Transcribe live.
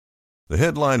The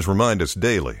headlines remind us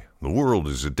daily, the world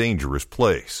is a dangerous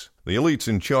place. The elites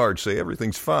in charge say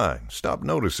everything's fine, stop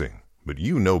noticing. But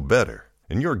you know better.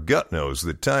 And your gut knows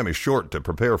that time is short to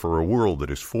prepare for a world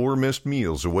that is 4 missed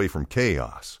meals away from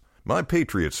chaos. My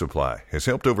Patriot Supply has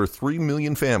helped over 3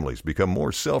 million families become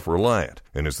more self-reliant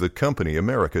and is the company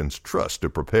Americans trust to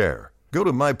prepare. Go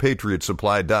to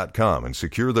MyPatriotSupply.com and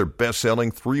secure their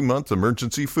best-selling 3-month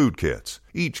emergency food kits.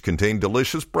 Each contain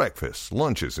delicious breakfasts,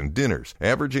 lunches, and dinners,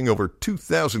 averaging over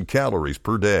 2,000 calories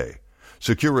per day.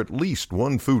 Secure at least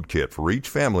 1 food kit for each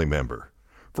family member.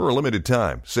 For a limited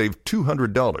time, save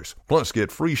 $200, plus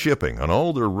get free shipping on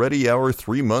all their Ready Hour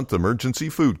 3-month emergency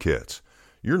food kits.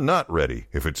 You're not ready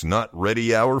if it's not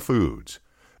Ready Hour Foods.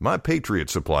 My Patriot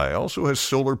Supply also has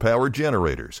solar-powered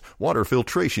generators, water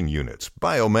filtration units,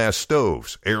 biomass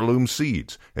stoves, heirloom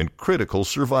seeds, and critical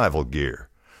survival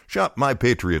gear. Shop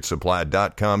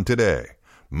MyPatriotSupply.com today.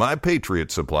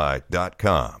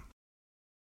 MyPatriotSupply.com.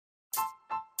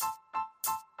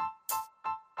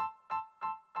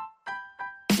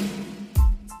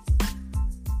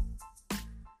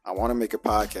 I want to make a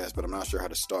podcast, but I'm not sure how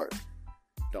to start.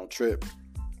 Don't trip.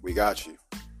 We got you.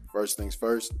 First things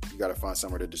first, you got to find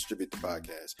somewhere to distribute the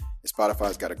podcast. And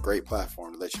Spotify's got a great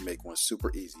platform to let you make one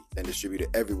super easy, then distribute it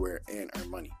everywhere and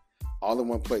earn money. All in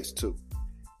one place, too.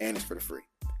 And it's for the free.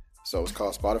 So it's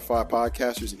called Spotify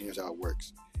Podcasters, and here's how it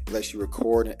works. It lets you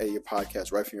record and edit your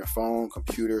podcast right from your phone,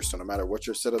 computer, so no matter what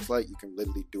your setup's like, you can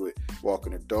literally do it.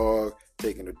 Walking a dog,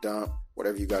 taking a dump,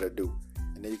 whatever you got to do.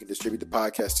 And then you can distribute the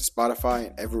podcast to Spotify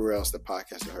and everywhere else the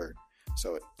podcasts are heard.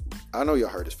 So I know y'all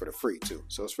heard it's for the free too.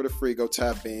 So it's for the free. Go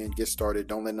tap in, get started.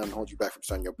 Don't let nothing hold you back from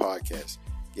starting your podcast.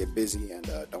 Get busy and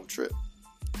don't trip.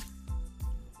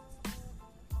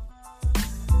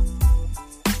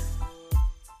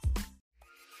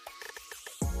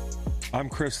 I'm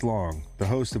Chris Long, the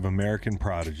host of American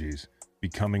Prodigies,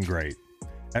 Becoming Great.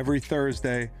 Every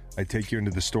Thursday, I take you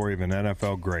into the story of an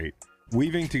NFL great.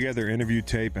 Weaving together interview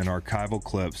tape and archival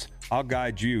clips, I'll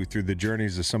guide you through the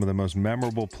journeys of some of the most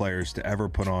memorable players to ever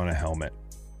put on a helmet.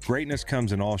 Greatness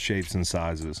comes in all shapes and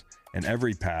sizes, and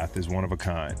every path is one of a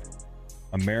kind.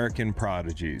 American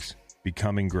Prodigies,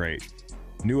 Becoming Great.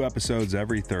 New episodes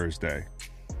every Thursday.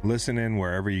 Listen in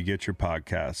wherever you get your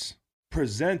podcasts.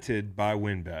 Presented by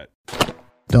WinBet.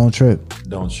 Don't trip.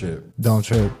 Don't trip. Don't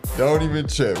trip. Don't even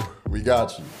trip. We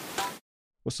got you.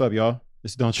 What's up, y'all?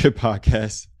 It's Don't Trip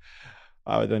Podcast.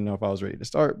 I didn't know if I was ready to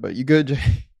start, but you good,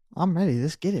 Jay? I'm ready.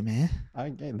 Let's get it, man.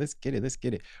 Okay, let's get it. Let's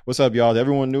get it. What's up, y'all?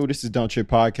 Everyone new, this is Don't Trip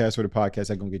Podcast, where the podcast that's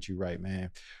going to get you right,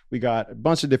 man. We got a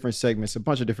bunch of different segments, a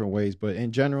bunch of different ways, but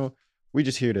in general, we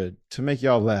just here to make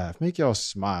y'all laugh, make y'all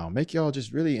smile, make y'all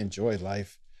just really enjoy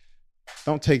life.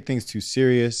 Don't take things too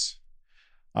serious.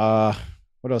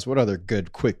 What else? What other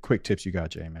good, quick tips you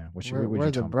got, Jay, man? We're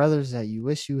the brothers that you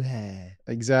wish you had.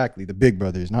 Exactly. The big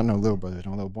brothers, not no little brothers.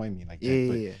 Don't little boy me like that.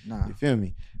 Yeah. Nah. You feel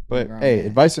me? But hey,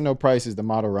 advice at no price is the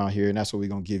motto around here, and that's what we're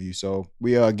going to give you. So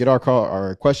we get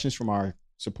our questions from our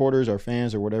supporters, our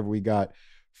fans, or whatever we got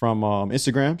from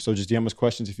Instagram. So just DM us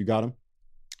questions if you got them.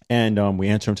 And we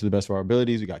answer them to the best of our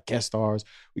abilities. We got guest stars.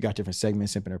 We got different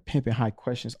segments, simping or pimping, high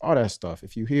questions, all that stuff.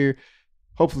 If you hear,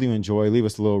 hopefully you enjoy. Leave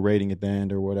us a little rating at the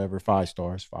end or whatever, 5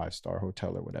 stars, 5-star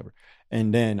hotel or whatever.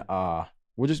 And then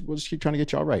we'll just keep trying to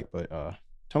get y'all right. But tell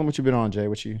them what you've been on, Jay.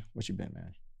 What you been,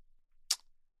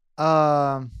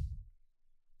 man?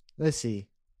 Let's see.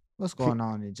 What's going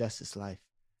on in Justice life?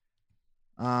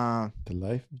 The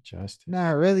life of Justice.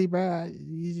 Not really, bro.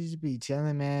 You just be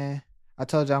chilling, man. I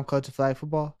told you I'm coaching flag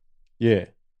football. Yeah.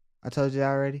 I told you that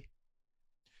already.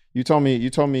 You told me,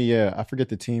 yeah. I forget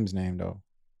the team's name though.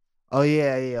 Oh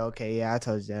yeah, okay, yeah, I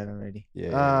told you that already.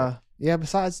 Yeah. Yeah.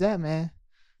 Besides that, man,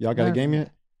 y'all got a game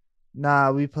yet?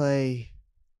 Nah, we don't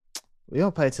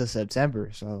play till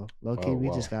September, so low key we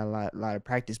just got a lot of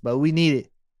practice, but we need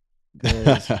it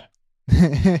because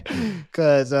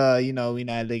we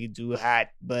not looking too hot.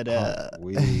 But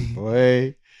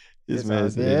boy, this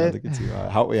man's not looking too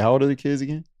hot. How old are the kids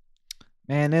again?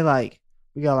 Man,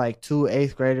 we got 2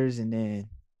 8th graders, and then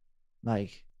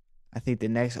I think the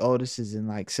next oldest is in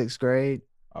 6th grade.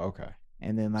 Okay.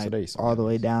 And then so all the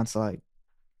way down to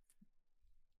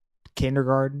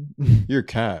kindergarten. You're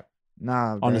cap.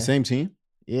 Nah, on the same team?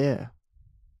 Yeah.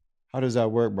 How does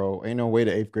that work, bro? Ain't no way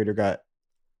the 8th grader got.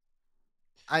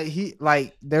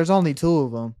 There's only 2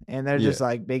 of them, and they're just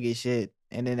big as shit,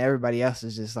 and then everybody else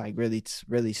is just really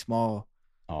really small.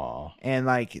 Aw. And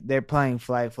they're playing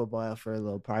flag football for a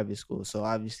little private school, so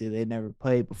obviously they never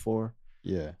played before.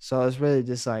 Yeah. So it's really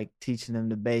just teaching them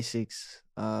the basics,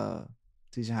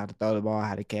 teaching how to throw the ball,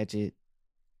 how to catch it.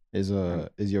 Is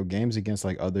your games against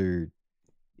other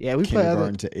Yeah, we play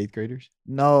kindergarten to 8th graders.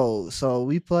 No, so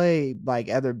we play like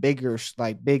other big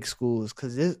schools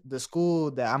because the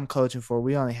school that I'm coaching for,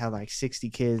 we only have like 60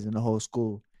 kids in the whole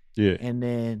school. Yeah. And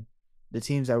then the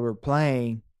teams that we're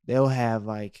playing, they'll have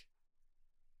like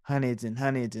hundreds and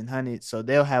hundreds and hundreds. So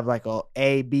they'll have like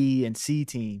A, B, and C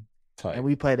team. Tight. And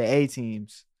we play the A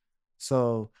teams.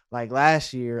 So like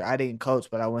last year, I didn't coach,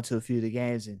 but I went to a few of the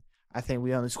games, and I think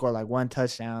we only scored like 1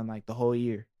 touchdown like the whole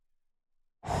year.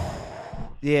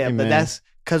 Yeah, Hey, but man. that's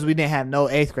because we didn't have no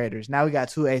 8th graders. Now we got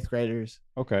 2 8th graders,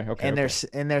 Okay. and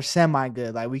they're semi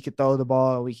good. Like we could throw the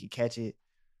ball, we could catch it.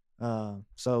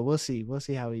 So we'll see. We'll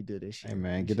see how we do this year. Hey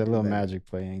man, We get should that do little better. magic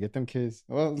play and get them kids.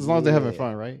 Well, as long as they're having Yeah.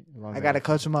 fun, right? As long as I they're gotta having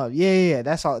coach fun. them up. Yeah.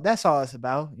 That's all. That's all it's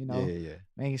about. You know, Yeah.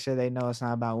 making sure they know it's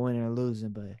not about winning or losing.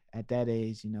 But at that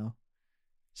age,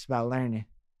 it's about learning.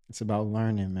 It's about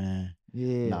learning, man.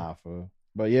 Yeah. Nah, fool.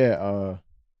 But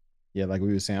yeah, like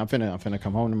we were saying, I'm finna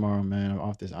come home tomorrow, man. I'm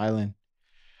off this island.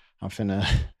 I'm finna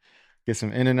get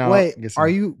some in and out. Wait, get some... are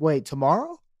you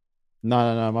tomorrow?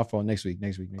 No, my fault. Next week.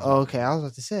 Oh, okay, I was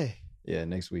about to say. Yeah,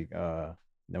 next week.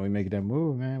 Then we make that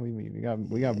move, man.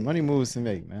 We got money moves to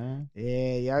make, man.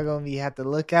 Yeah, y'all gonna have to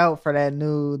look out for that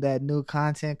new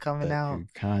content coming That out. new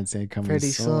content coming pretty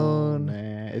soon.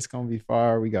 man. It's gonna be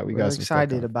fire. We got We're some stuff excited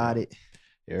coming, about man. it.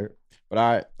 Yeah. But all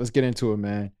right, let's get into it,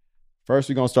 man. First,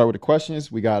 we're gonna start with the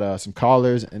questions. We got some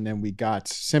callers, and then we got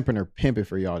simping or pimping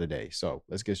for y'all today. So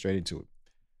let's get straight into it.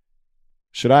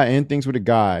 Should I end things with a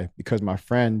guy because my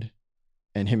friend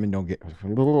and him and don't get?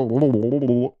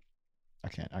 I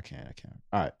can't. All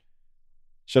right.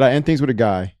 Should I end things with a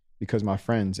guy because my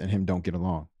friends and him don't get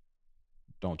along?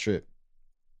 Don't trip.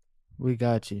 We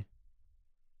got you.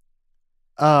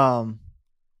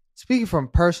 Speaking from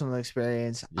personal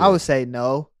experience, Yeah. I would say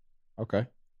no. Okay.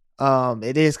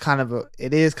 It is kind of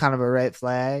a red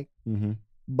flag, Mm-hmm.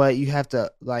 but you have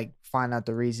to like find out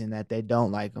the reason that they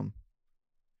don't like them.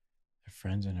 Their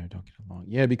friends and her don't get along.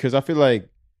 Yeah, because I feel like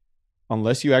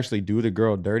unless you actually do the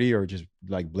girl dirty or just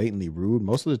like blatantly rude,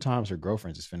 most of the times her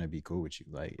girlfriend's just finna be cool with you.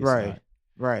 Like, it's Right. not,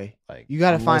 Right. like You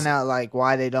got to unless- find out like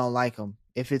why they don't like him.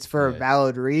 If it's for a Yeah.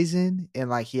 valid reason and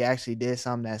like he actually did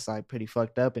something that's like pretty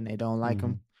fucked up and they don't like Mm-hmm.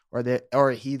 him,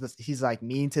 or he's like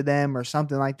mean to them or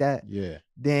something like that, Yeah.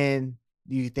 then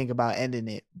you think about ending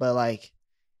it. But like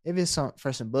if it's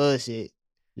for some bullshit,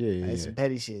 Yeah. like some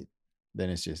petty shit, Then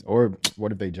it's just, or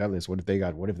what if they jealous? What if they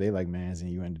like mans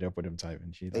and you ended up with them type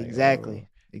and she's like, exactly,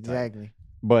 oh. exactly.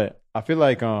 But I feel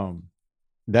like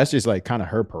that's just like kind of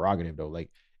her prerogative though. Like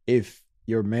if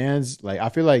your man's like, I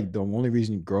feel like the only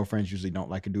reason girlfriends usually don't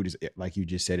like a dude is like you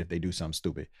just said, if they do something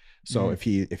stupid. So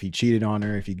Mhm. if he cheated on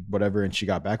her, if he whatever, and she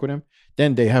got back with him,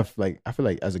 then they have like, I feel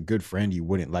like as a good friend, you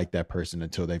wouldn't like that person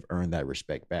until they've earned that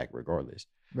respect back, regardless.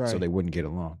 Right. So they wouldn't get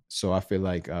along. So I feel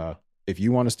like if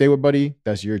you want to stay with buddy,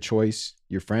 that's your choice.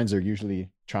 Your friends are usually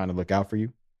trying to look out for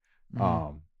you.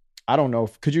 Mhm. I don't know.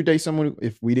 Could you date someone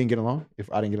if we didn't get along?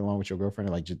 If I didn't get along with your girlfriend,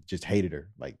 or like just hated her,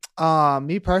 like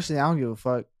Me personally, I don't give a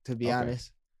fuck, to be Okay.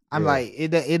 honest. I'm Yeah. like,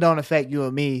 it don't affect you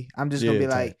and me. I'm just gonna Yeah,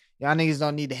 be tight. like, y'all niggas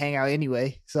don't need to hang out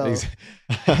anyway. So Ex-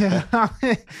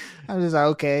 I'm just like,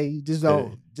 okay, you just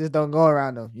don't go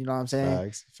around them. You know what I'm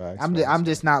saying? facts. I'm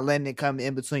just not letting it come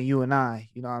in between you and I.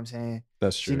 You know what I'm saying?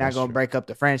 That's true. She's not that's gonna true. break up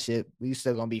the friendship. We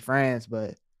still gonna be friends,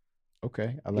 but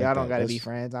Okay, I like y'all that. don't gotta be That's-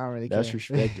 friends. I don't really That's care.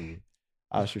 respectable.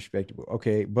 That's respectable.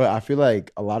 Okay, but I feel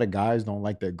like a lot of guys don't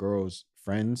like their girls'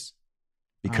 friends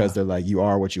because they're like, you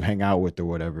are what you hang out with or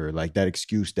whatever. Like that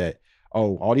excuse that,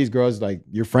 oh, all these girls, like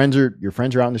your friends are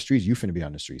out in the streets, you finna be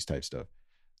on the streets type stuff.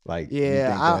 Like, you Yeah,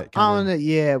 think I that kinda- don't know.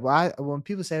 Yeah, but when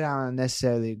people say that, I don't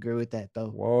necessarily agree with that though.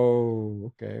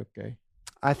 Whoa, okay.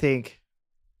 I think,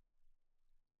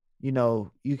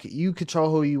 you control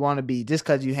who you want to be. Just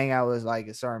because you hang out with like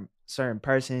a certain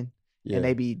person Yeah, and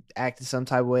they be acting some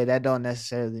type of way, that don't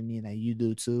necessarily mean that you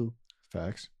do too.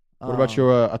 facts. What about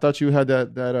your? I thought you had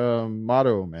that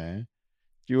motto, man.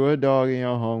 You a dog and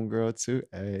your homegirl too.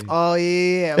 Hey. Oh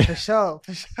yeah, for sure,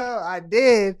 for sure. I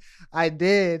did.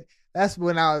 That's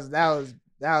when that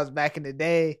was back in the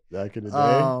day. Back in the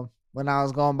day. When I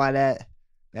was going by that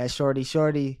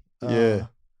shorty. Yeah.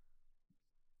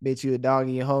 Bitch, you a dog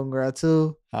and your homegirl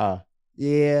too.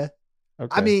 Yeah.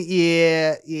 Okay. I mean,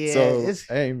 yeah. So It's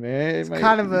hey man, it's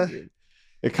kind of a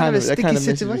sticky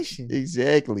situation.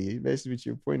 Exactly. It messes with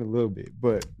your point a little bit.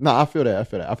 But no, I feel that. I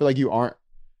feel like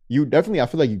I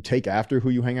feel like you take after who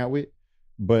you hang out with,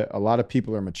 but a lot of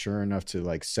people are mature enough to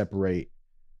like separate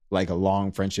like a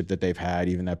long friendship that they've had,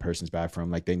 even that person's back from,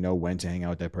 like they know when to hang out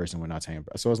with that person, when not to hang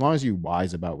out. So as long as you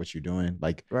wise about what you're doing,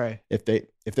 like right. if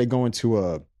they go into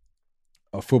a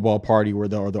football party where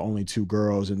there are the only 2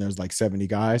 girls and there's like 70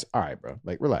 guys, all right, bro,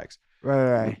 like relax.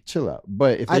 Right. chill out.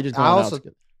 But if they just going out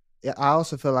together, Yeah, I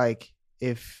also feel like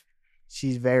if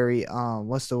she's very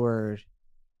what's the word?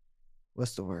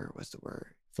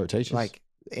 flirtatious. Like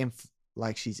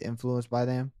she's influenced by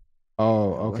them.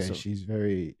 Oh, What's okay. the-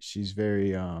 She's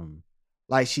very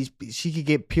Like she could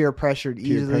get peer pressured peer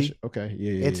easily pressure. Okay,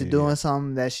 yeah, into doing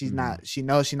something that she's not. She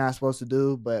knows she's not supposed to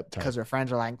do, but because her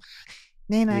friends are like,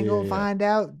 "They not gonna find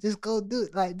out. Just go do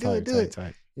it. Like do it."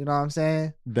 Tight. You know what I'm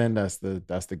saying? Then that's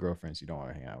the girlfriends you don't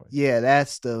want to hang out with. Yeah,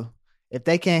 that's if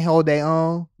they can't hold their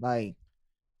own, like.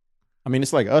 I mean,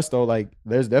 it's like us though. Like,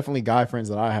 there's definitely guy friends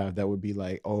that I have that would be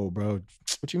like, "Oh, bro,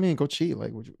 what you mean go cheat?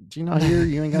 Like, do you not hear?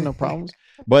 You ain't got no problems."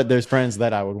 But there's friends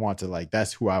that I would want to like.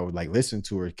 That's who I would like listen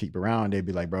to or keep around. They'd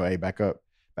be like, "Bro, hey, back up.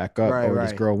 Right,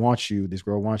 this girl wants you. This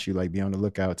girl wants you. Like, be on the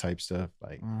lookout type stuff.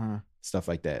 Like stuff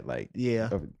like that. Like, yeah,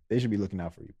 they should be looking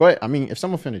out for you. But I mean, if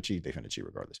someone finna cheat, they finna cheat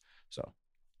regardless. So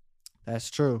that's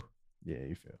true. Yeah,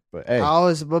 you feel. But hey, I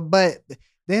always, but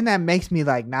then that makes me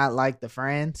like not like the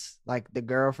friends, like the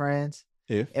girlfriends.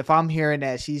 If I'm hearing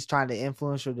that she's trying to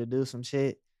influence her to do some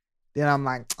shit, then I'm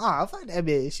like, oh, fuck that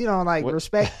bitch. She don't like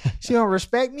respect. She don't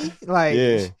respect me. Like,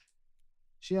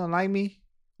 she don't like me.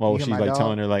 Well, she's like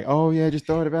telling her like, oh yeah, just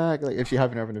throw it back. Like if she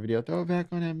having her in the video, throw it back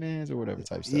on that man's or whatever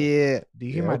type stuff. Yeah. Do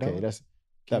you hear my dog?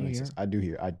 That makes sense. I do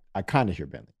hear. I kind of hear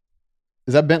Bentley.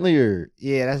 Is that Bentley or?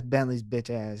 Yeah, that's Bentley's bitch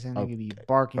ass. And nigga be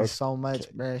barking so much,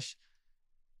 bruh.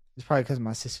 It's probably because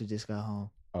my sister just got home.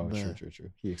 Oh, true.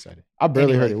 He excited. I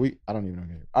barely heard it. I don't even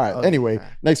know. All right. Anyway,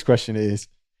 next question is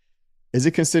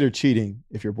it considered cheating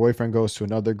if your boyfriend goes to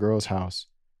another girl's house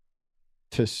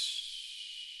to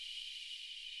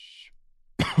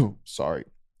sorry.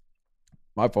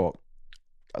 My fault.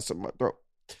 Got something in my throat.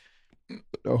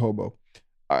 No hobo.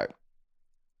 All right.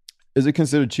 Is it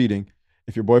considered cheating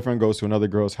if your boyfriend goes to another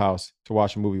girl's house to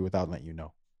watch a movie without letting you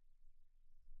know?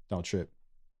 Don't trip.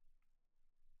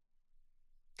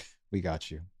 We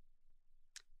got you.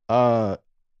 Jay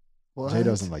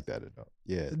doesn't like that at all.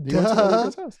 Yeah. You went to another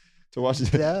girl's house to watch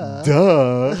it.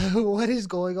 Duh. What is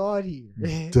going on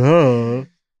here? Duh.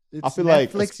 It's I feel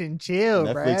Netflix like and chill,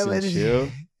 bro. Netflix and chill.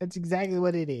 That's exactly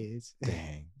what it is.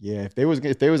 Dang. Yeah. If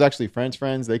they was actually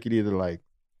friends, they could either like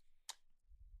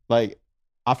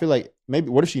I feel like maybe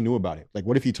what if she knew about it? Like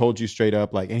what if he told you straight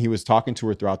up, like, and he was talking to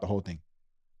her throughout the whole thing?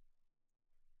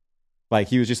 Like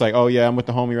he was just like, oh yeah, I'm with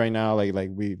the homie right now. Like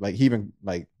he even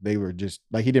like they were just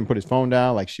like he didn't put his phone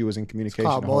down. Like she was in communication. It's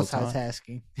called the whole time.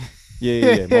 multitasking.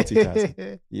 Yeah,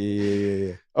 multitasking.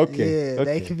 Yeah. Okay. Yeah,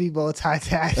 they can be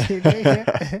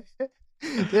multitasking.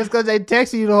 Just because they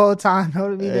texting you the whole time,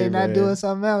 don't mean they're not doing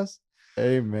something else.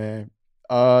 Hey man.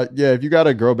 Yeah, if you got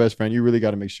a girl best friend, you really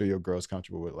got to make sure your girl's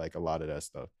comfortable with like a lot of that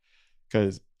stuff.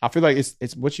 Because I feel like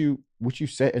it's what you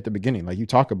said at the beginning. Like you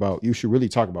should really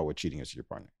talk about what cheating is to your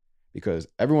partner. Because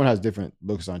everyone has different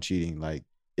looks on cheating. Like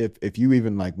if you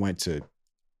even like went to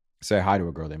say hi to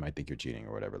a girl, they might think you're cheating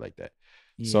or whatever like that.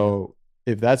 Yeah. So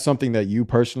if that's something that you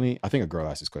personally, I think a girl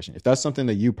asked this question. If that's something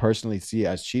that you personally see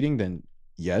as cheating, then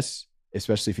yes,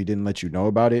 especially if he didn't let you know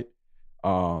about it.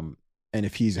 And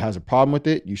if he has a problem with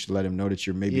it, you should let him know that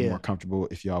you're maybe more comfortable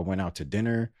if y'all went out to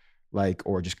dinner, like,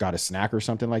 or just got a snack or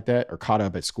something like that, or caught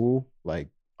up at school, like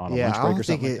on a lunch break or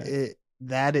something like that.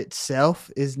 That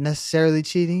itself is necessarily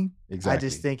cheating. Exactly. I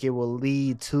just think it will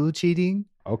lead to cheating.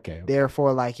 Okay.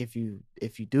 Therefore, like if you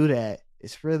do that,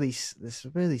 it's really sus.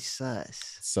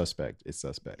 It's suspect. It's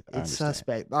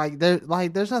suspect. Like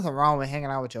there's nothing wrong with hanging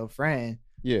out with your friend.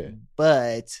 Yeah.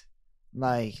 But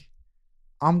like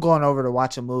I'm going over to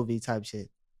watch a movie type shit.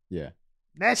 Yeah.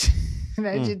 That's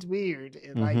shit's weird.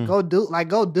 Like go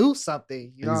do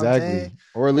something. You know what I'm saying?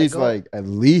 Or at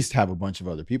least have a bunch of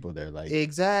other people there. Like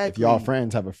exactly. If y'all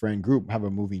friends have a friend group, have a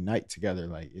movie night together.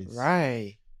 Like it's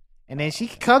right. And then she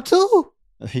can come too.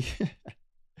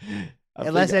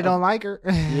 Unless they don't like her.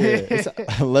 Yeah.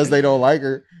 Unless they don't like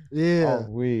her. Yeah.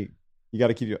 Oh, you got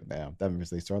to keep your damn. That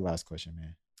brings us to our last question,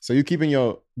 man. So you keeping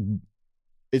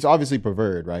it's obviously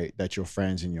preferred, right? That your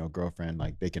friends and your girlfriend,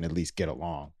 like they can at least get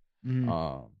along.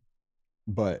 Mm-hmm.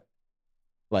 But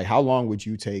like, how long would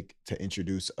you take to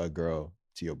introduce a girl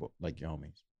to your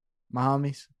homies? My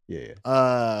homies? Yeah.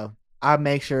 I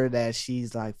make sure that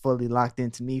she's like fully locked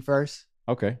into me first.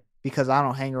 Okay. Because I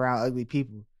don't hang around ugly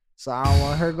people, so I don't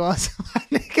want her going to my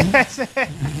nigga.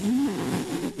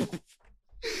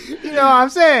 You know what I'm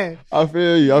saying? I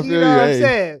feel you. You know what I'm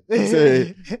saying?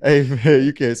 Hey man,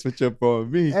 you can't switch up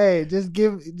on me. Hey, just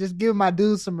give my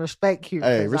dudes some respect here.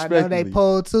 Hey, I know they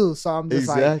pull too, so I'm just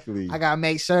like, I gotta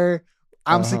make sure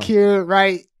I'm secure,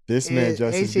 right? This man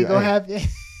just ain't she gonna have it?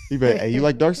 You bet. Hey, you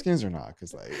like dark skins or not?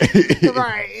 Cause like,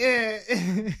 right,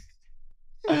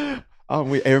 yeah.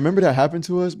 Hey, remember that happened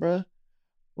to us, bro?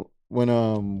 when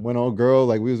old girl,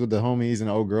 like we was with the homies and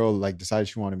the old girl like decided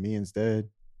she wanted me instead.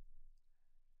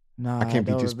 No, I can't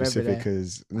be don't too remember specific that.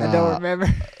 because I don't remember.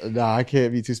 nah, I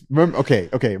can't be too. Remember, okay.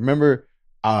 Remember,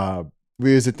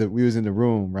 we was in the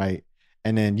room, right?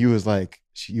 And then you was like,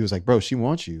 bro, she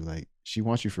wants you, like she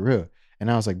wants you for real. And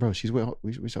I was like, bro, she's with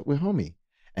homie.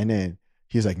 And then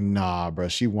he was like, nah, bro,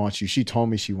 she wants you. She told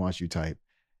me she wants you. Type.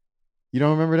 You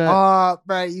don't remember that? Oh,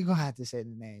 bro, you gonna have to say the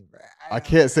name, bro. I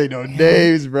can't say no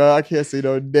names, bro. I can't say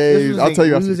no names. I'll tell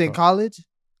you. We was in college.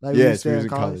 Like, yes, we was in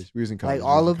college. We was in college. Like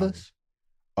all of us.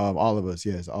 All of us.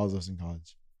 Yes, all of us in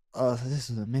college. Oh, so this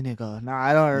was a minute ago. No,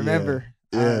 I don't remember.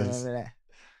 Yeah. I don't Yes. remember that.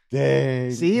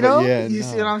 Dang. See But though? yeah, You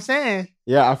see what I'm saying?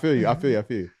 Yeah, I feel you.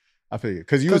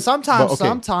 Because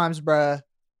sometimes, bruh,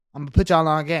 I'm gonna put y'all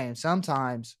on game.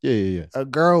 Sometimes Yeah. a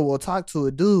girl will talk to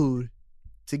a dude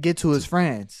to get to his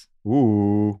friends.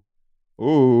 Ooh.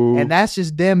 And that's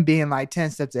just them being like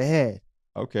 10 steps ahead.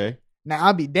 Okay. Now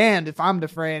I'll be damned if I'm the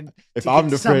friend. If to I'm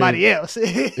get the to somebody friend, else.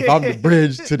 if I'm the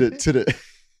bridge to the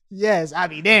Yes, I'll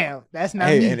be damned. That's not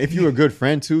hey, me. and if you a good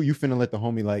friend too, you finna let the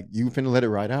homie you finna let it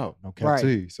ride out. No cap Right.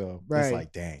 too. So Right. it's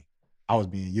like, dang, I was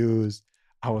being used.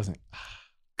 I wasn't.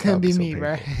 Couldn't That would be be so me,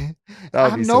 bro. painful. That I would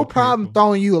have be no so problem painful.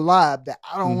 throwing you a lob that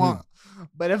I don't Mhm. want.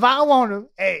 But if I want him,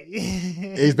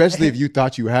 hey. Especially if you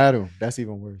thought you had him, that's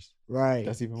even worse. Right.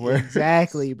 That's even worse.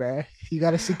 Exactly, bro. You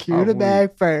gotta secure I'm the weak.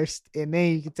 bag first, and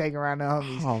then you can take around the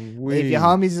homies. I'm But if your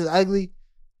weak. homies is ugly,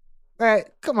 right?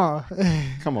 Come on.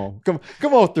 Come on through.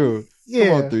 Come on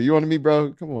Yeah. through. You want to meet,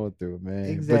 bro? Come on through, man. But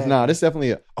Exactly. nah, this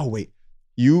definitely. Oh wait,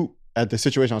 you at the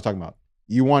situation I was talking about.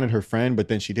 You wanted her friend, but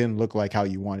then she didn't look like how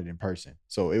you wanted in person.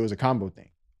 So it was a combo thing.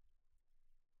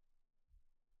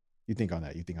 You think on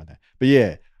that. But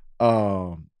yeah,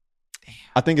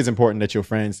 I think it's important that your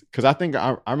friends, because I think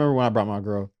I remember when I brought my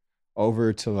girl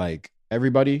over to like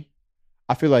everybody.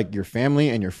 I feel like your family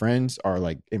and your friends are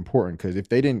like important because if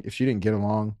she didn't get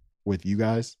along with you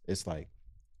guys, it's like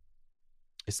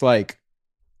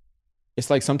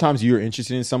sometimes you're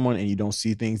interested in someone and you don't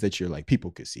see things that you're like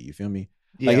people could see. You feel me?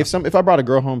 Yeah. Like if I brought a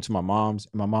girl home to my mom's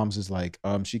and my mom's is like,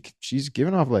 she's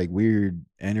giving off like weird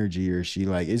energy or she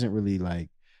like isn't really like,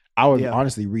 I would Yeah.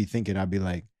 honestly rethink it. I'd be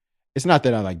like, it's not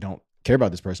that I like don't care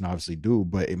about this person, I obviously do,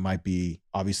 but it might be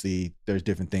obviously there's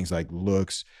different things like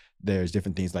looks, there's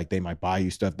different things like they might buy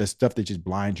you stuff. There's stuff that just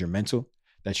blinds your mental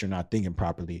that you're not thinking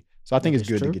properly. So I think That it's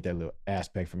is good true. to get that little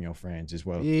aspect from your friends as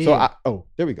well. Yeah. So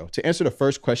there we go. To answer the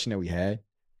first question that we had,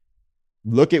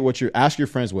 ask your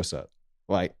friends what's up.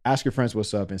 Like ask your friends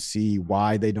what's up and see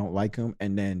why they don't like them,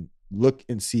 and then look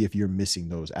and see if you're missing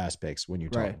those aspects when you're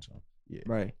talking Right. to them. Yeah.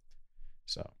 Right.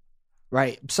 So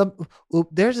Right.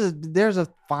 There's a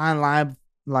fine line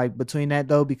like between that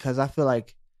though, because I feel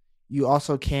like you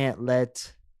also can't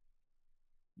let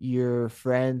your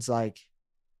friends like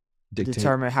dictate.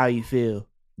 determine how you feel.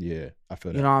 Yeah, I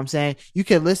feel that. You know what I'm saying? You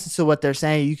can listen to what they're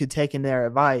saying, you can take in their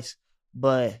advice,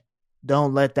 but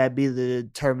don't let that be the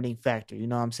determining factor. You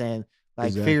know what I'm saying? Like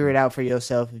Exactly. figure it out for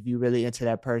yourself if you really into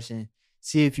that person.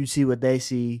 See if you see what they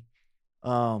see.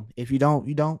 If you don't,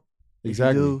 you don't. If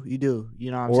Exactly. you do.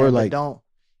 You know what I'm Or saying? like-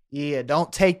 But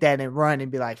don't take that and run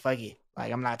and be like, fuck it.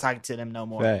 Like I'm not talking to them no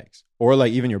more. Facts. Or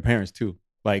like even your parents too.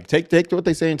 Like take what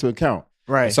they say into account.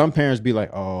 Right. Some parents be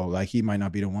like, oh, like he might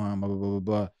not be the one, blah, blah, blah, blah,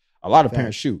 blah. A lot of Facts.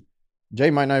 parents shoot. Jay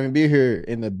might not even be here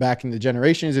back in the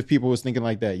generations if people was thinking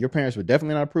like that. Your parents would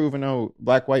definitely not approve of no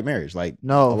black-white marriage. Like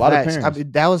No, a lot facts. of I parents.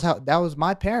 mean, that was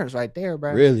my parents right there,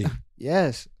 bro. Really?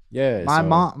 Yes. Yeah. My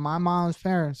so, my mom's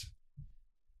parents.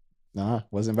 Nah,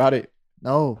 wasn't about it.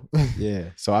 No. Yeah.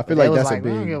 So I But feel they like was that's like, a I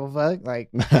don't big. give a fuck. Like,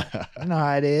 I know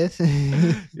how it is.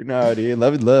 You know how it is.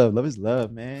 Love is love. Love is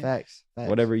love, man. Facts.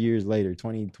 Whatever years later,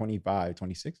 20, 25,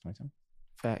 26, 27.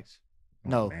 Facts. Oh,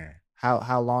 No. man.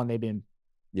 How long they been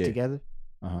Yeah. together?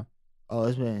 Uh-huh. Oh,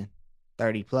 it's been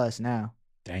 30 plus now.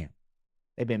 Damn.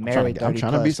 They've been I'm married trying 30 to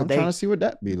plus. be. So I'm trying to see what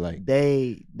that be like.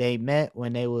 they met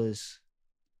when they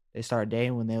started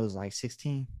dating when they was like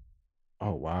 16.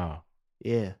 Oh wow.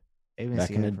 Yeah. They've been Back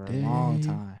in together the for a long day.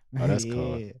 time. Oh, that's yeah.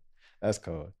 cold. That's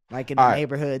cold. Like in the All right.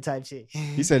 neighborhood type shit.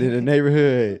 He said in the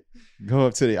neighborhood, go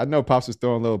up to the. I know Pops was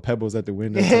throwing little pebbles at the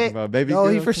window, talking about baby. No,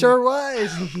 he girl, for come sure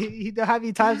was. You know how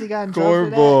many times he got in trouble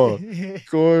for Cornball. that?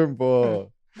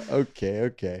 Cornball.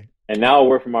 Okay. And now a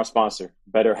word from our sponsor,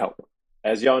 BetterHelp.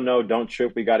 As y'all know, don't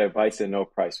trip. We got advice at no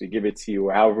price. We give it to you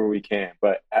however we can.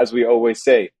 But as we always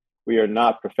say, we are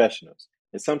not professionals.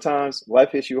 And sometimes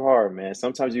life hits you hard, man.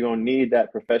 Sometimes you're going to need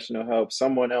that professional help,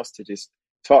 someone else to just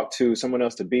talk to, someone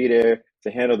else to be there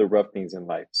to handle the rough things in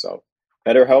life. So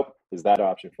BetterHelp is that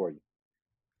option for you.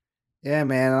 Yeah,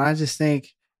 man. And I just think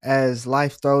as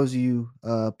life throws you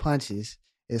punches,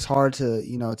 it's hard to,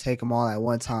 take them all at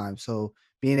one time. So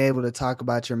being able to talk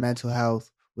about your mental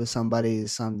health with somebody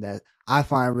is something that I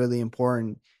find really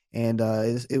important. And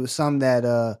it was something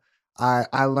that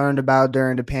I learned about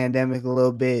during the pandemic a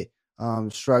little bit,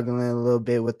 struggling a little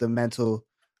bit with the mental.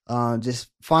 Just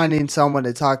finding someone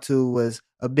to talk to was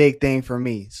a big thing for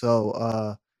me.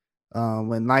 So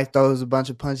when life throws a bunch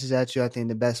of punches at you, I think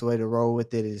the best way to roll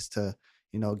with it is to,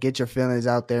 get your feelings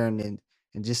out there and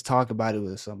just talk about it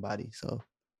with somebody. So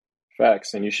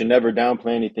Facts. And you should never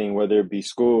downplay anything, whether it be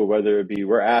school, whether it be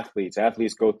we're athletes.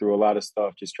 Athletes go through a lot of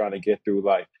stuff just trying to get through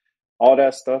life. All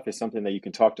that stuff is something that you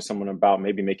can talk to someone about,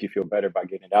 maybe make you feel better by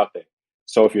getting it out there.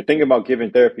 So if you're thinking about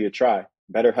giving therapy a try,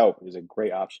 BetterHelp is a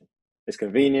great option. It's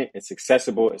convenient, it's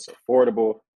accessible, it's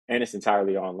affordable, and it's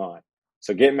entirely online.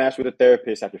 So get matched with a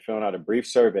therapist after filling out a brief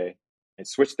survey and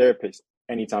switch therapists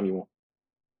anytime you want.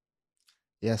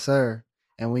 yes, sir.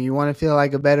 And when you want to feel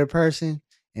like a better person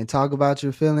and talk about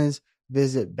your feelings,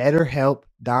 visit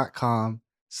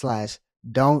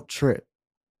betterhelp.com/don't trip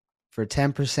for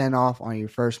 10% off on your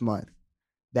first month.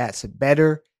 That's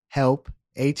betterhelp,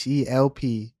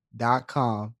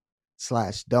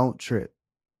 HELP.com/don't trip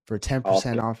for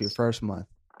 10% off your first month.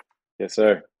 Yes,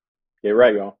 sir. Get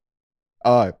right, y'all.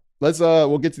 All right. Let's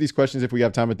we'll get to these questions if we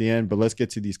have time at the end, but let's get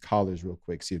to these callers real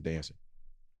quick, see if they answer.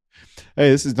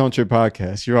 Hey, this is Don't Trip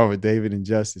Podcast. You're on with David and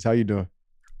Justice. How you doing?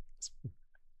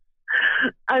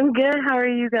 I'm good. How are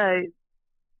you guys?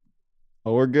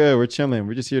 Oh, we're good. We're chilling.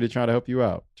 We're just here to try to help you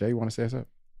out. Jay, you want to say something?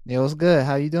 Yeah, what's good?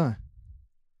 How you doing?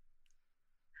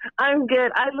 I'm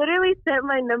good. I literally sent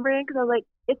my number in because I was like,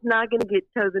 it's not going to get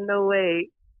chosen. No way.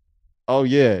 Oh,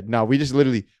 yeah. No, we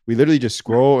literally just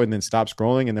scroll and then stop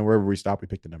scrolling. And then wherever we stop, we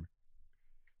pick the number.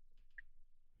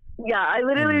 Yeah, I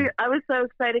was so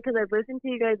excited because I've listened to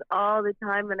you guys all the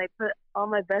time and I put all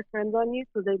my best friends on you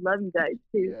so they love you guys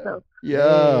too. Yeah.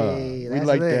 So Hey, we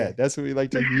like that. That's what we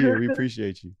like to hear. We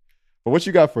appreciate you. But what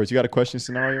you got for us? You got a question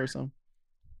scenario or something?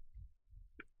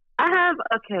 I have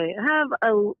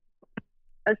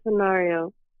a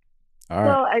scenario. All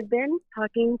right. So I've been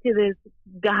talking to this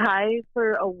guy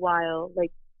for a while.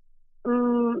 Like,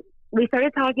 we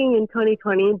started talking in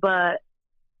 2020, but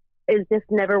it just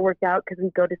never worked out because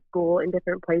we go to school in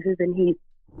different places and he's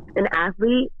an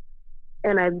athlete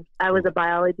and I was a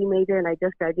biology major and I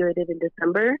just graduated in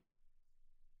December.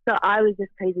 So I was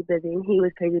just crazy busy and he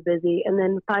was crazy busy. And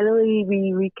then finally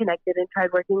we reconnected and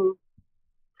tried working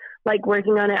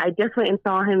on it. I just went and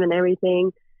saw him and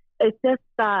everything. It's just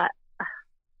that,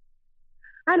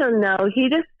 I don't know. He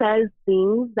just says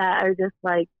things that are just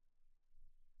like,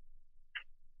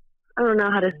 I don't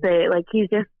know how to say it. Like he's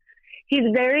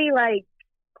very like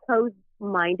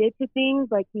closed-minded to things.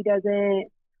 Like he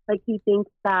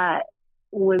thinks that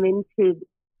women should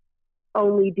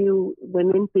only do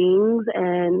women things,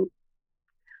 and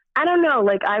I don't know.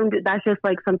 Like that's just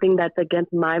like something that's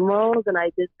against my morals, and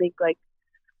I just think like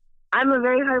I'm a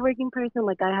very hardworking person.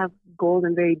 Like I have goals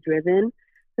and very driven.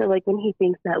 So like when he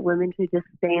thinks that women should just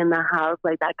stay in the house,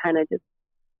 like that kind of just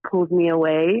pulls me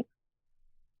away.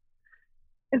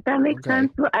 If that makes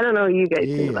sense. I don't know what you guys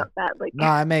think about that. Like,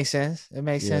 no, it makes sense. It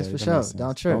makes sense for sure.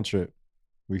 Don't trip. Don't trip.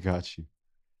 We got you.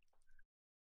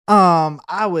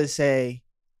 I would say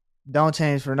don't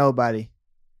change for nobody.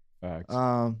 Facts.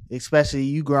 Especially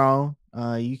you grown.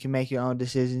 You can make your own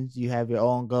decisions. You have your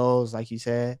own goals, like you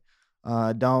said.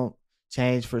 Don't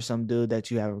change for some dude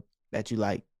that you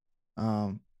like.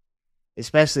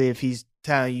 Especially if he's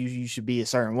telling you should be a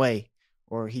certain way,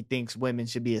 or he thinks women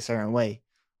should be a certain way.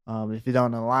 If it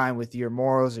don't align with your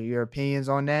morals or your opinions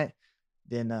on that,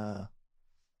 then I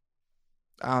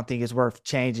don't think it's worth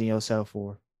changing yourself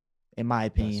for, in my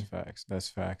opinion. That's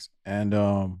facts. And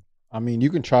I mean, you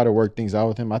can try to work things out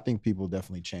with him. I think people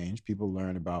definitely change. People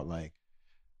learn about like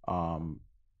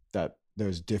that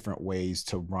there's different ways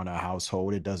to run a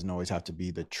household. It doesn't always have to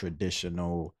be the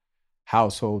traditional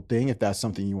household thing if that's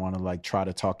something you want to like try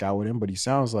to talk out with him. But he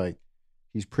sounds like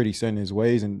he's pretty set in his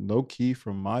ways, and low key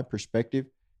from my perspective,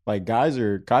 like guys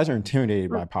are intimidated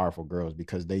by powerful girls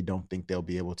because they don't think they'll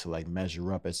be able to like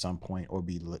measure up at some point or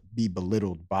be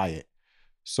belittled by it.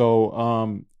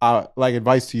 So I like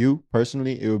advice to you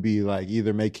personally, it would be like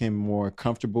either make him more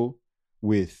comfortable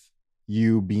with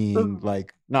you being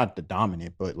like not the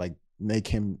dominant, but like make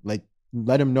him like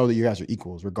let him know that you guys are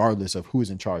equals regardless of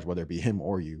who's in charge, whether it be him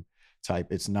or you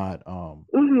type. It's not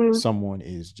someone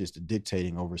is just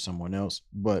dictating over someone else.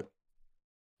 But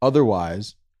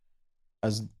otherwise,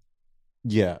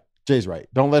 Jay's right.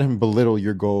 Don't let him belittle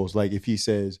your goals. Like if he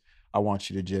says, I want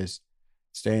you to just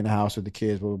stay in the house with the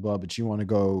kids, blah, blah, blah, but you want to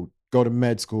go to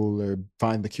med school or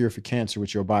find the cure for cancer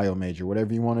with your bio major,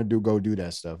 whatever you want to do, go do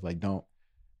that stuff. Like don't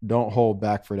don't hold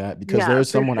back for that, because Yeah, there's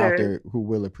for someone out sure. there who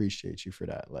will appreciate you for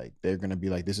that. Like, they're gonna be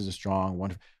like, this is a strong,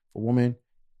 wonderful woman,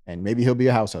 and maybe he'll be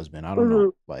a house husband. I don't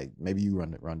know. Like, maybe you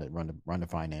run the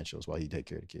financials while he take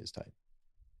care of the kids type.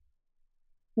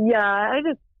 Yeah,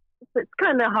 it's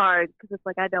kind of hard because it's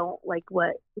like I don't like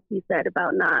what he said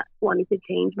about not wanting to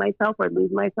change myself or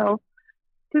lose myself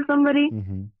to somebody.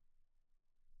 Mm-hmm.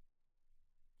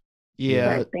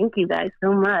 Yeah. But thank you guys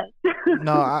so much.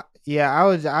 No,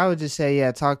 I would just say,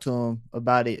 yeah, talk to him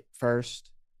about it first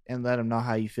and let him know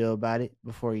how you feel about it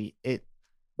before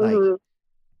Mhm.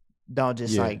 don't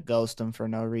just Yeah. like ghost him for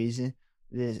no reason.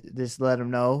 Just let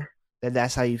him know that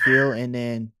that's how you feel, and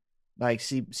then like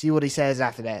see what he says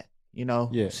after that. You know,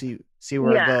 Yeah. see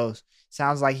where Yeah. it goes.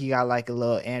 Sounds like he got like a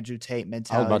little Andrew Tate I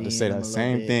mentality. was about to say in him that a little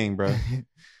same bit. thing, bro.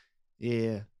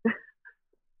 Yeah.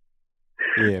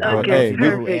 Yeah, but Okay, hey, you know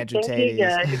who perfect. Andrew Thank Tate you,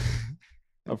 is. guys.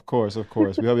 of course. We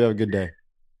hope you have a good day.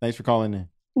 Thanks for calling in.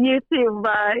 You too.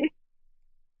 Bye.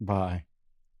 Bye.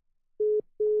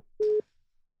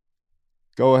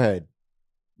 Go ahead.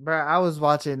 Bro, I was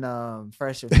watching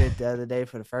Fresh and Fit the other day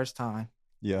for the first time.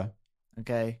 Yeah.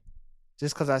 Okay,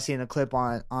 just because I seen a clip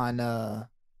on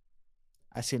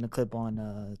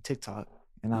TikTok,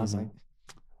 and I was like,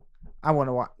 I want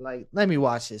to watch. Like, let me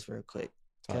watch this real quick.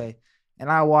 Okay, and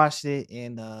I watched it,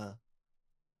 and I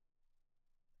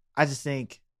just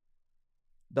think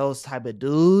those type of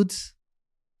dudes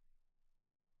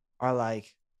are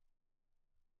like,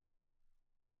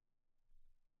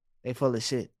 they full of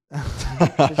shit.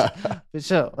 For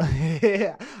sure.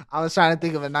 I was trying to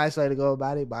think of a nice way to go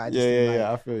about it, but I just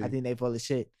I feel you. I think they full of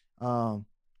shit.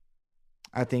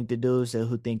 I think the dudes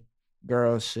who think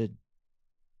girls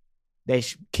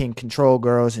can control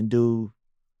girls and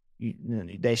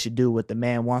they should do what the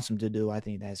man wants them to do. I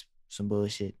think that's some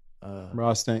bullshit. Bro,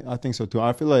 I think so too.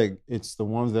 I feel like it's the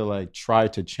ones that like try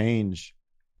to change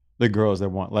the girls that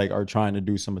are trying to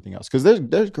do something else. Because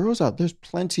there's girls out, there's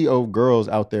plenty of girls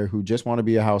out there who just want to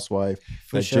be a housewife,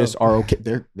 just are okay.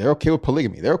 They're okay with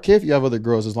polygamy. They're okay if you have other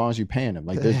girls as long as you're paying them.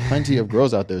 Like, there's plenty of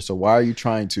girls out there. So why are you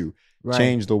trying to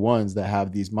change the ones that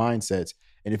have these mindsets?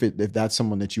 And if that's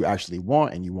someone that you actually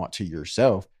want and you want to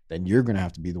yourself, then you're gonna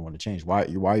have to be the one to change. Why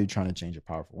are you trying to change a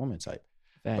powerful woman type?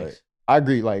 Thanks. But I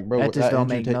agree, like, bro, that just don't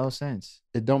make no sense.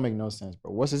 It don't make no sense,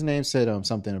 bro. What's his name said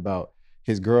something about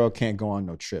his girl can't go on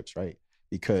no trips, right?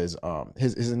 Because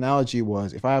his analogy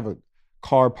was, if I have a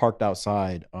car parked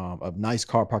outside, a nice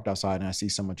car parked outside, and I see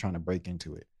someone trying to break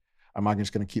into it, am I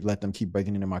just gonna let them keep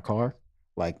breaking into my car?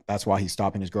 Like, that's why he's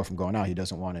stopping his girl from going out. He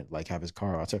doesn't want to like have his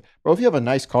car outside. Bro, if you have a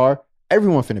nice car,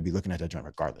 everyone finna be looking at that joint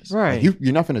regardless. Right. Like,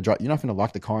 you're not finna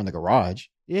lock the car in the garage.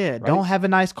 Yeah, right? Don't have a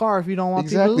nice car if you don't want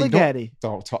people to look at it.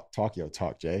 Don't talk your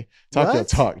talk, Jay. What? Your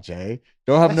talk, Jay.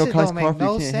 Don't have That no shit nice don't car make if you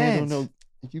no can't handle sense.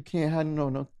 if you can't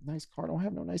handle no nice car. Don't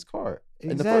have no nice car in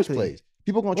the Exactly. first place.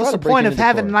 People gonna try What's to the break point into of the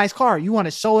having car. a nice car? You want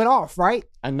to show it off, right?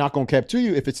 I'm not gonna cap to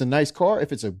you. If it's a nice car,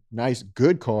 if it's a nice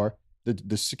good car,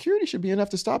 the security should be enough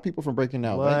to stop people from breaking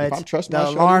out. Like, if I'm trusting the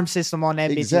alarm system on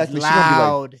that exactly, bitch is she gonna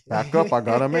loud. be like, back up, I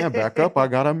got a man. Back up, I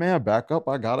got a man. Back up,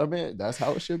 I got a man. That's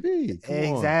how it should be. Come on.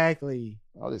 Exactly.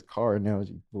 All this car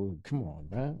analogy, fool. Come on,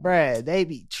 man. Bruh, they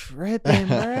be tripping,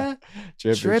 bruh.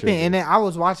 tripping. And then I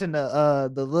was watching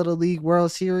the Little League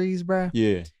World Series, bruh.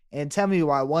 Yeah. And tell me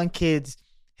why one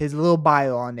his little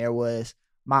bio on there was,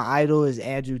 my idol is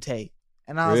Andrew Tate.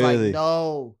 And I was Really? like,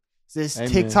 no. This Hey,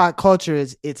 TikTok culture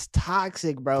it's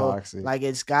toxic, bro. Toxic. Like,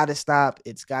 it's gotta stop.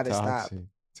 It's gotta stop.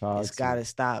 Toxic. It's gotta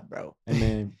stop, bro. And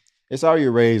then it's how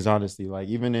you're raised, honestly. Like,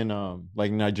 even in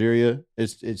like Nigeria,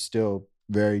 it's still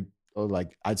very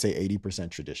like, I'd say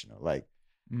 80% traditional. Like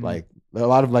like a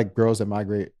lot of like girls that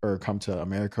migrate or come to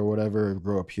America or whatever,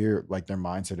 grow up here, like their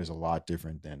mindset is a lot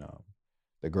different than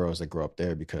the girls that grow up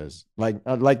there, because like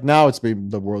now it's been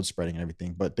the world spreading and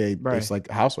everything, but it's like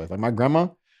a housewife. Like my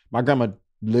grandma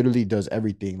literally does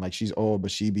everything. Like, she's old,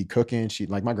 but she be cooking. She,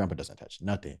 like, my grandpa doesn't touch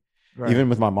nothing. Right. Even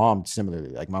with my mom,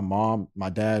 similarly. Like, my mom, my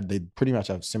dad, they pretty much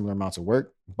have similar amounts of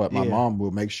work, but my mom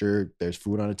will make sure there's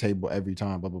food on the table every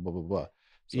time, blah, blah, blah, blah, blah.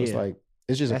 So it's like,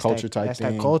 it's just that's a culture type thing.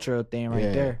 That's that cultural thing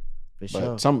right there. For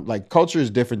sure. Some, like, culture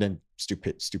is different than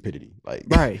stupidity. Like,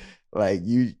 right. Like,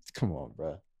 come on,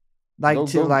 bro.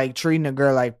 Like, like treating a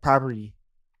girl like property.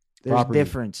 There's a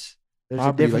difference. There's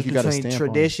a difference between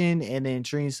tradition and then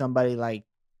treating somebody like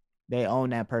they own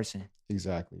that person.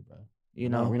 Exactly, bro. You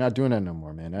know, we're not doing that no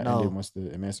more, man. That ended once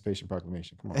the Emancipation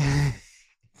Proclamation. Come on.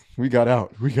 We got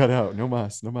out. No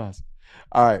mas.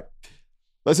 All right.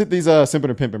 Let's hit these simping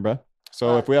and pimping, bro.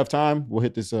 So if we have time, we'll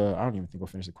hit this. I don't even think we'll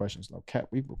finish the questions. No cap.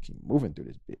 We will keep moving through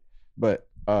this bit. But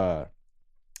all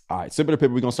right, simping and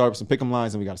pimping, we're gonna start with some pick'em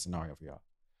lines and we got a scenario for y'all.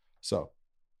 So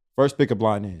First pickup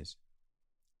line is,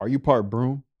 are you part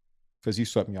broom? Because you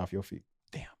swept me off your feet.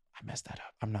 Damn, I messed that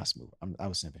up. I'm not smooth. I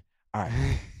was simping. All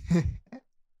right.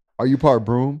 Are you part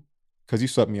broom? Because you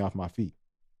swept me off my feet.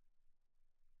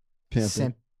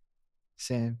 Pimping.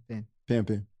 Simping.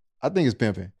 Pimping. I think it's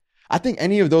pimping. I think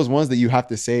any of those ones that you have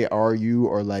to say are you,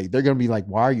 or like they're gonna be like,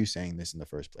 why are you saying this in the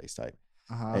first place type?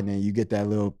 And then you get that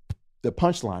the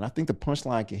punchline. I think the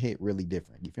punchline can hit really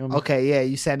different. You feel me? Okay, yeah,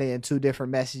 you send it in 2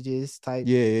 different messages type.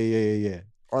 Yeah.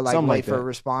 Or like Something wait like for a that.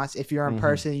 response. If you're in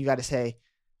person, you got to say,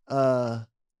 "Are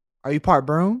you part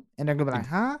broom?" And they're gonna be like,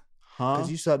 "Huh?"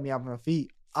 Because you swept me off my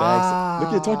feet. Look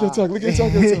at you talk your talk. Look at you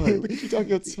talk your talk. Look at you talk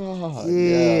your talk.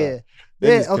 Yeah.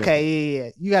 Yeah.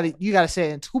 Okay. Yeah. You gotta say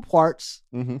it in 2 parts.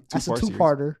 Mm-hmm. That's a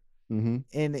 2-parter. Mm-hmm.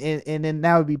 And then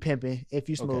that would be pimping if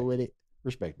you smooth with it.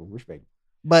 Respectable.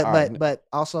 But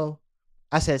also,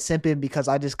 I said simping because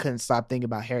I just couldn't stop thinking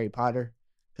about Harry Potter.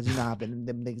 Because you know how them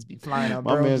niggas be flying on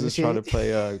My brooms man's and just trying to shit.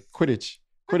 play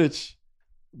Quidditch.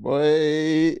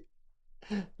 Boy.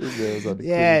 This man's on the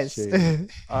Yes. Quidditch chain.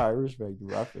 All right, respect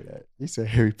you. I feel that. He said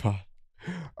Harry Potter.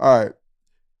 All right.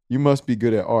 You must be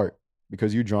good at art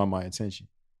because you draw my attention.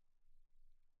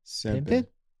 Simping. Pimping?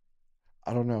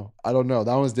 I don't know.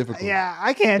 That one's difficult. Yeah,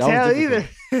 I can't That tell was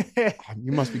either.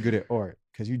 You must be good at art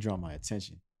because you draw my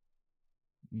attention.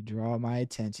 You draw my You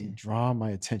attention. draw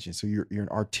my attention. So you're an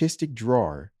artistic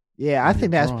drawer. Yeah, I and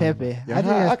think you're that's drawing pimping.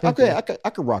 my- I think that's pimping. I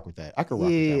could rock with that. I could rock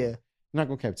with that Yeah. one. I'm not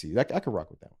gonna cap to you. I could rock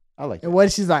with that one. I like that. And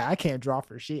what she's like, I can't draw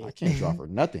for shit. I can't draw for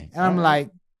nothing. And I'm like,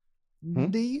 Hmm?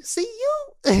 do you see you?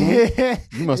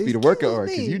 You must be the work of Excuse art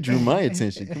because me. you drew my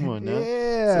attention. Come on now.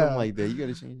 Yeah. Something like that. You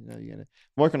gotta change. You gotta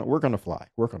work on the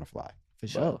fly. For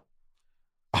sure.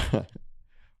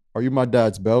 Are you my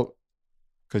dad's belt?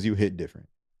 Because you hit different.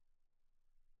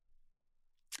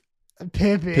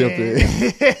 Pimping.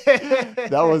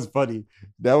 That was funny.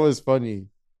 That's the only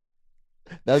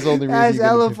reason. That's you get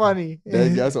hella to pimpin'. funny.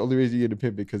 That's the only reason you get to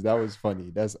pimp it because that was funny.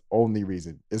 That's the only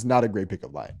reason. It's not a great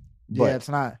pickup line, but Yeah, it's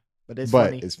not. But it's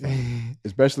funny. it's funny.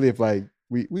 Especially if like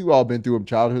we've all been through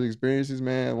childhood experiences,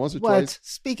 man. Once or But twice.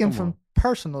 speaking Come from on.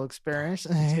 personal experience,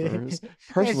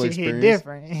 Personal that shit hit experience.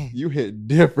 different. You hit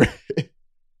different.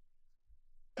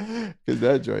 Cause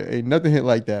that joint ain't nothing hit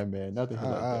like that, man. Nothing hit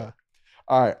like that.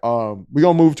 All right. We're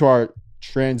gonna move to our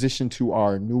transition to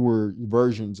our newer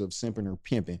versions of simping or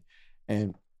pimping.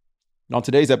 And on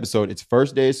today's episode, it's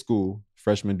first day of school,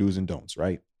 freshman do's and don'ts,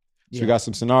 right? So we got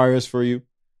some scenarios for you.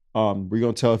 We're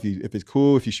gonna tell if it's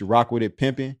cool, if you should rock with it,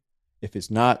 pimping. If it's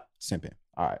not, simping.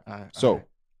 All right. So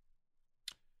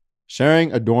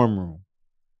sharing a dorm room,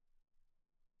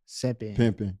 Simping.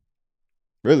 pimping.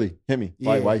 Really? Hit me.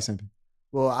 Why Yeah. you simping?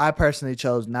 Well, I personally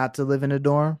chose not to live in a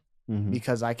dorm Mhm.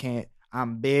 because I can't.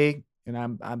 I'm big and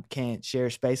I can't share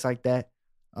space like that.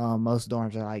 Most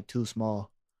dorms are like too small.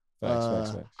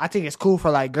 Facts. I think it's cool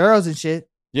for like girls and shit.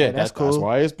 Yeah, that's that's cool.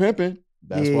 why it's pimping.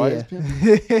 That's why it's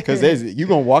pimping. Because you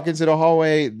gonna walk into the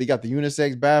hallway. They got the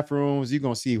unisex bathrooms. You're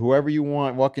gonna see whoever you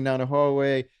want walking down the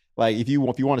hallway. Like if you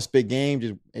want to spit game,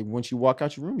 just once you walk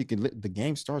out your room, you can. The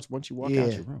game starts once you walk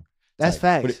out your room. That's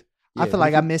Like, but facts. I feel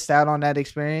like I missed out on that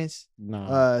experience.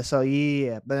 Nah. So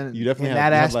yeah, but You definitely in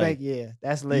have- that you have, like- aspect, yeah,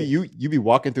 that's lit. you be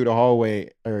walking through the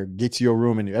hallway or get to your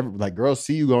room, and like girls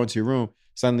see you go into your room.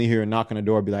 Suddenly hear a knock on the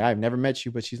door, be like, "I've never met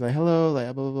you," but she's like, "Hello," like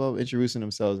blah blah blah, introducing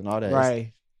themselves and all that.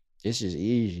 Right. It's just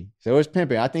easy. So it's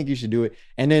pimping. I think you should do it.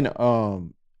 And then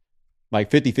like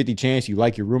 50-50 chance you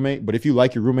like your roommate. But if you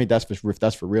like your roommate, that's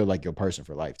for real, like your person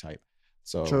for life type.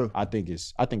 So True. I think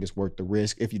it's worth the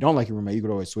risk. If you don't like your roommate, you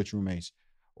could always switch roommates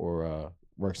or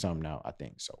work something out, I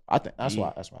think. So I think that's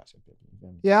why I said pimping. You feel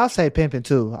me? Yeah, I'll say pimping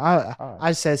too. Alright.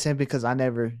 I said simping because I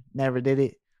never did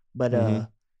it. But Mhm.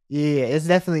 yeah, it's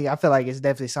definitely. I feel like it's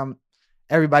definitely some.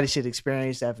 Everybody should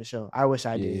experience that for sure. I wish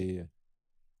I did. Yeah.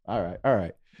 All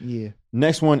right. Yeah.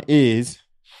 Next one is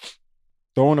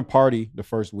throwing a party the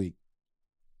first week.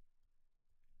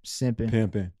 Simping.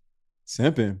 Pimping.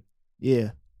 Simping.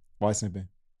 Yeah. Why simping?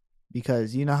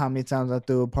 Because you know how many times I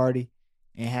threw a party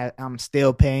and I'm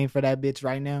still paying for that bitch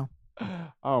right now.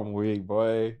 I'm weak,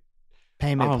 boy.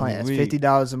 Payment I'm plans, weak.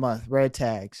 $50 a month, red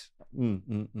tags.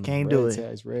 Can't do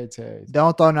it. Red tags.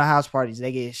 Don't throw no house parties.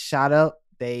 They get shot up.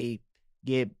 They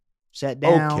get shut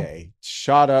down. Okay.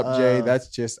 Shut up, Jay. That's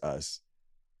just us.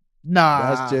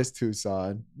 Nah. That's just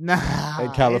Tucson. Nah. And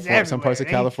it's California. Some parts of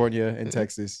everywhere. California and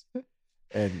Texas.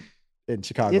 And in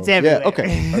Chicago. It's everywhere. Yeah, okay.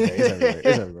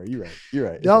 It's everywhere. You're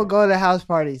right. Don't go to house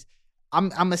parties. I'm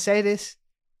gonna say this,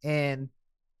 and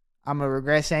I'm gonna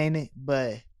regret saying it,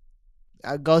 but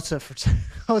I go to the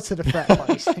frat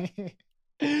parties.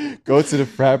 Go to the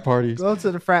frat parties. Go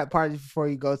to the frat parties before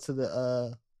you go to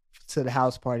to the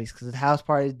house parties because the house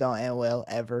parties don't end well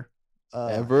ever.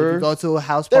 Ever? If you go to a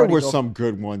house There party, were some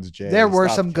good ones, Jay. There were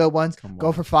Stop some good ones. Come Go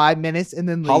on. for 5 minutes and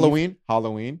then leave.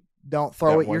 Halloween. Don't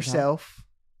throw That it one yourself.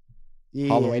 Yeah,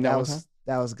 Halloween, that that was one time?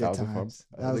 that was good That was a fun- times.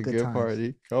 that That was was a good good times.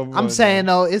 party. Come I'm on saying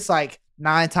now. though, it's like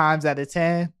 9 times out of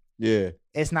 10, Yeah.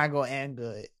 it's not gonna end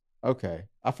good. Okay.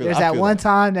 I feel There's I that feel one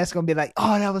time that's gonna be like,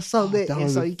 oh, that was so Oh, lit, that and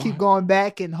was so a you keep fun- going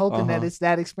back and hoping that Uh-huh. it's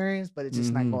that experience, but it's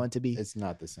just not Mhm. going to be. It's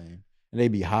not the same. And they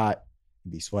be hot,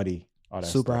 be sweaty, all that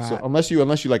Super stuff. hot. So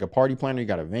unless you like a party planner, you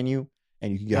got a venue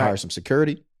and you can get Right. hire some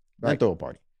security, then Right. throw a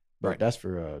party. But Right. that's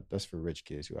for rich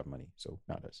kids who have money. So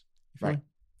not us. You feel Right. me?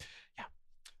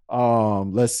 Yeah.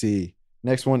 Let's see.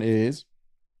 Next one is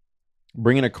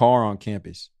bringing a car on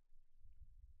campus.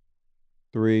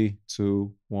 3,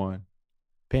 2, 1.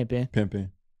 Pimping. Pimping.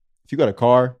 If you got a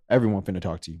car, everyone finna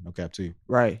talk to you. No cap to you.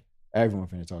 Right. Everyone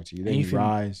finna talk to you. They And you need finna-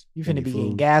 rides. You they finna need be getting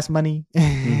food. gas money.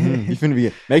 Mhm. You finna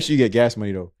be make sure you get gas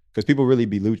money though, because people really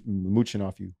be mooching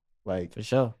off you. Like For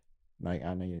sure. I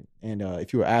know you. And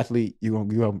if you're an athlete, you won't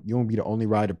be the only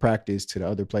ride to practice to the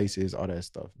other places, all that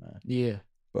stuff, man. Yeah.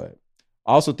 But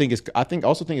I also think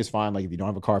it's fine. Like if you don't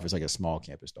have a car, if it's like a small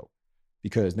campus though,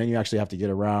 because then you actually have to get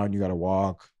around. You got to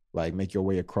walk, like make your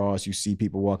way across. You see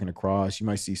people walking across. You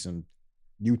might see some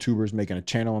YouTubers making a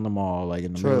channel on the mall, like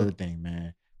in the middle of the thing,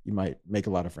 man. You might make a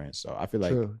lot of friends. So I feel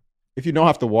like True. if you don't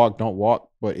have to walk, don't walk.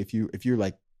 But if you're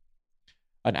like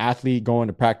an athlete going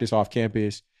to practice off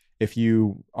campus, if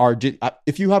you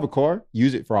have a car,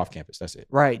 use it for off campus. That's it.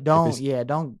 Right. Don't it's-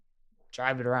 don't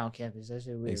drive it around campus. That's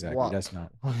it. Exactly. Walk. That's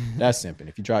not. That's simping.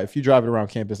 If you drive it around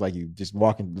campus like you just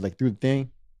walking like through the thing,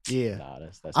 yeah. nah,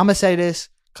 that's I'm gonna say this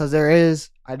because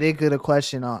I did get a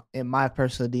question in my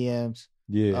personal DMs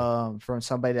yeah. from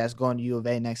somebody that's going to U of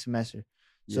A next semester.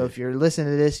 So Yeah. if you're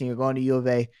listening to this and you're going to U of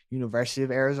A, University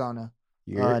of Arizona,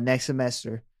 Yeah. next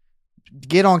semester,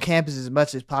 get on campus as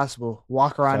much as possible.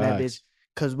 Walk around that Facts. bitch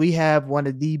because we have one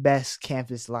of the best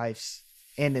campus lives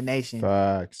in the nation.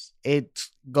 Facts. It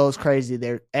goes crazy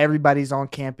there. Everybody's on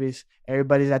campus.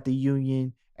 Everybody's at the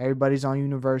union. Everybody's on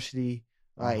university.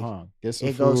 Like Get some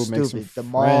it food, goes make stupid. some The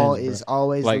mall friends, is bro.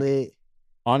 always Like, lit.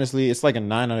 Honestly, it's like a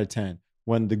 9 out of 10.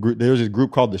 When there was a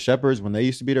group called the Shepherds, when they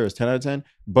used to be there, it was 10 out of 10.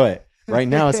 But right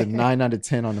now it's a 9 out of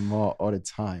 10 on the mall all the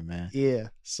time, man. Yeah.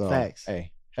 So Facts.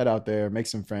 hey, head out there, make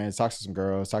some friends, talk to some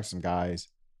girls, talk to some guys.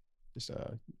 Just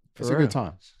it's a real. good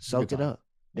time. It's a Soak good it time. up.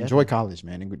 Enjoy college,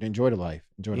 man. Enjoy the life.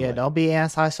 Enjoy the Yeah, life. don't be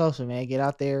antisocial, man. Get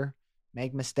out there,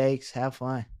 make mistakes, have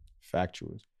fun.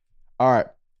 Factuals. All right.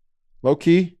 Low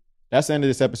key, that's the end of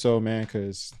this episode, man,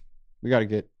 because we got to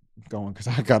get going because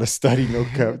I got to study no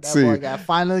cap That too. boy got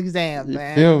final exams, You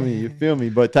man. feel me?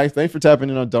 But thanks for tapping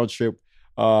in on Don't Trip.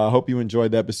 Hope you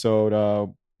enjoyed the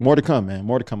episode. More to come, man.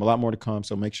 More to come. A lot more to come.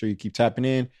 So make sure you keep tapping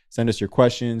in. Send us your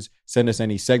questions. Send us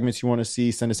any segments you want to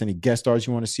see. Send us any guest stars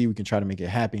you want to see. We can try to make it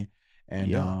happen.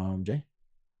 And Jay?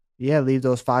 Yeah, leave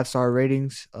those 5-star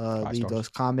ratings. Leave stars. those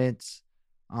comments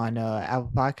on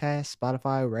Apple Podcasts,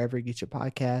 Spotify, wherever you get your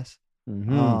podcasts.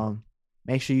 Mm-hmm.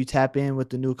 Make sure you tap in with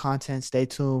the new content. Stay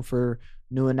tuned for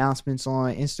new announcements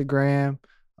on Instagram.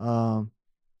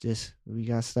 We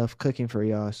got stuff cooking for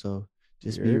y'all, so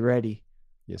just be ready.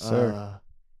 Yes, sir.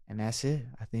 And that's it.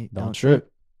 I think Don't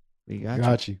trip. We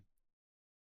Got you.